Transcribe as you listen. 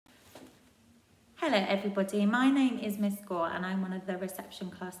Hello everybody, my name is Miss Gore and I'm one of the reception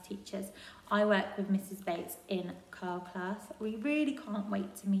class teachers. I work with Mrs Bates in Carle class. We really can't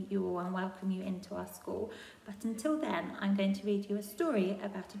wait to meet you all and welcome you into our school. But until then, I'm going to read you a story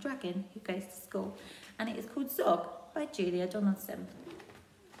about a dragon who goes to school, and it is called Zog by Julia Donaldson.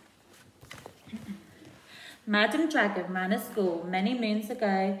 Madam Dragon ran a school many moons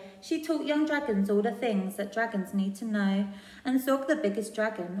ago. She taught young dragons all the things that dragons need to know. And Zog, the biggest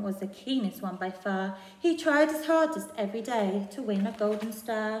dragon, was the keenest one by far. He tried his hardest every day to win a golden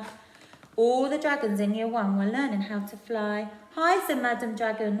star. All the dragons in year one were learning how to fly. Hi, said Madam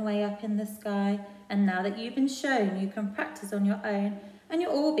Dragon, way up in the sky. And now that you've been shown, you can practice on your own, and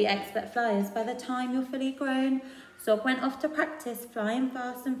you'll all be expert flyers by the time you're fully grown. Zog went off to practice, flying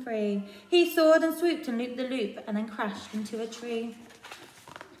fast and free. He soared and swooped and looped the loop, and then crashed into a tree.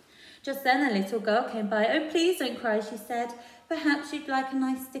 Just then a little girl came by. Oh, please don't cry, she said. Perhaps you'd like a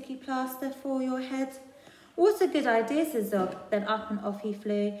nice sticky plaster for your head. What a good idea, said Zog. Then up and off he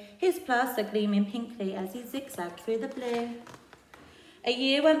flew, his plaster gleaming pinkly as he zigzagged through the blue. A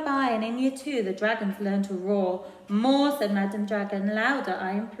year went by, and in year two the dragons learned to roar. More, said Madam Dragon, louder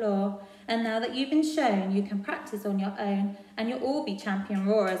I implore. And now that you've been shown, you can practice on your own, and you'll all be champion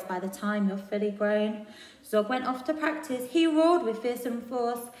roarers by the time you're fully grown. Zog went off to practice. He roared with fearsome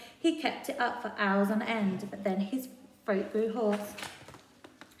force. He kept it up for hours on end, but then his throat grew hoarse.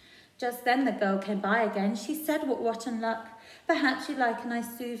 Just then the girl came by again. She said, what rotten luck. Perhaps you'd like a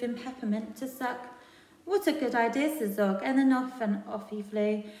nice soothing peppermint to suck. What a good idea, said Zog, and then off he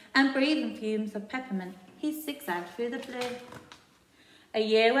flew, and breathing fumes of peppermint, he zigzagged through the blue. A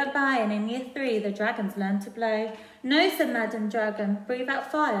year went by, and in year three the dragons learned to blow. No, said Madam Dragon, breathe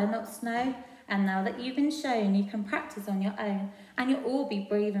out fire, not snow. And now that you've been shown, you can practice on your own, and you'll all be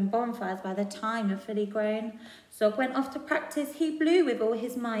breathing bonfires by the time you're fully grown. Zog went off to practice. He blew with all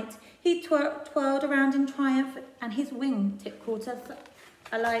his might. He twirled around in triumph, and his wing-tip caught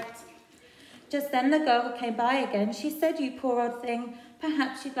alight. Just then the girl came by again. She said, you poor old thing,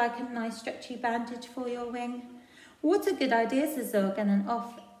 perhaps you'd like a nice stretchy bandage for your wing. What a good idea, said Zog, and then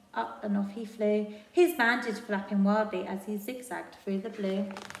up and off he flew, his bandage flapping wildly as he zigzagged through the blue.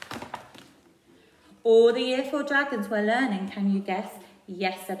 All the year four dragons were learning, can you guess?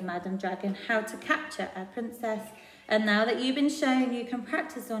 Yes, said Madam Dragon, how to capture a princess. And now that you've been shown you can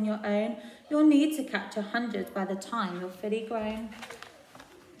practice on your own, you'll need to capture hundreds by the time you're fully grown.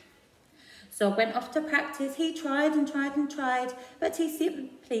 Zog went off to practice. He tried and tried and tried, but he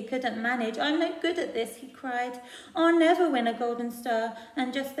simply couldn't manage. I'm no good at this, he cried. I'll never win a golden star.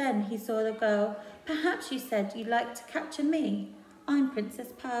 And just then he saw the girl. Perhaps, you said, you'd like to capture me. I'm Princess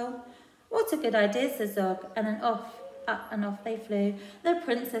Pearl. What a good idea, said Zog, and then up and off they flew, the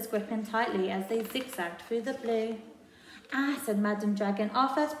princess gripping tightly as they zigzagged through the blue. Ah, said Madam Dragon, our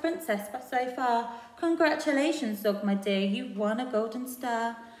first princess, but so far. Congratulations, Zog, my dear, you've won a golden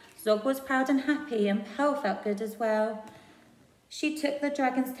star. Zog was proud and happy, and Pearl felt good as well. She took the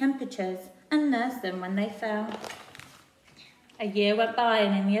dragon's temperatures and nursed them when they fell. A year went by,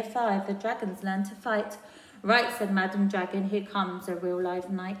 and in year five the dragons learned to fight. Right, said Madam Dragon, here comes a real live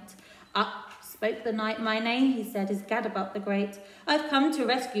knight. Up spoke the knight. My name, he said, is Gadabut the Great. I've come to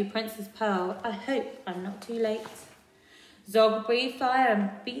rescue Princess Pearl. I hope I'm not too late. Zog breathed fire and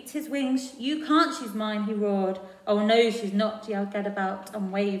beat his wings. You can't, she's mine, he roared. Oh no, she's not, yelled Gadabut,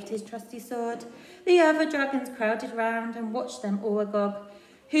 and waved his trusty sword. The other dragons crowded round and watched them all agog.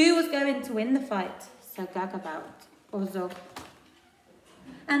 Who was going to win the fight? Sir Gadabut or Zog?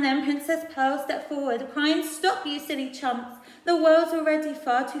 And then Princess Pearl stepped forward, crying, stop, you silly chumps. The world's already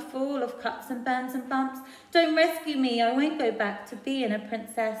far too full of cuts and burns and bumps. Don't rescue me, I won't go back to being a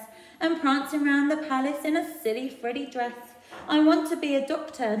princess and prancing round the palace in a silly frilly dress. I want to be a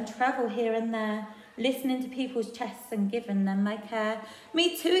doctor and travel here and there, listening to people's chests and giving them my care.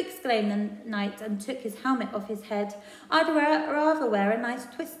 Me too, exclaimed the knight, and took his helmet off his head. I'd rather wear a nice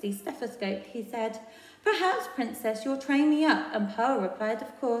twisty stethoscope, he said. Perhaps, princess, you'll train me up, and Pearl replied,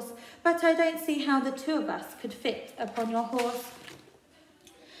 of course, but I don't see how the two of us could fit upon your horse.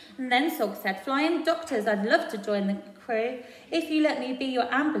 And then Zog said, flying doctors, I'd love to join the crew. If you let me be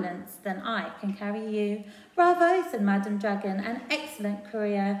your ambulance, then I can carry you. Bravo, said Madam Dragon, an excellent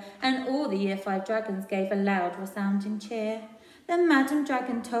career, and all the year five dragons gave a loud resounding cheer. Then Madam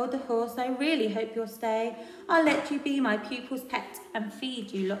Dragon told the horse, I really hope you'll stay. I'll let you be my pupil's pet and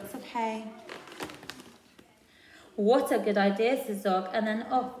feed you lots of hay. What a good idea, said Zog, and then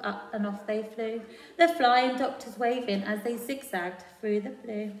up and off they flew, the flying doctors waving as they zigzagged through the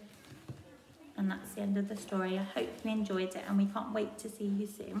blue. And that's the end of the story. I hope you enjoyed it, and we can't wait to see you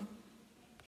soon.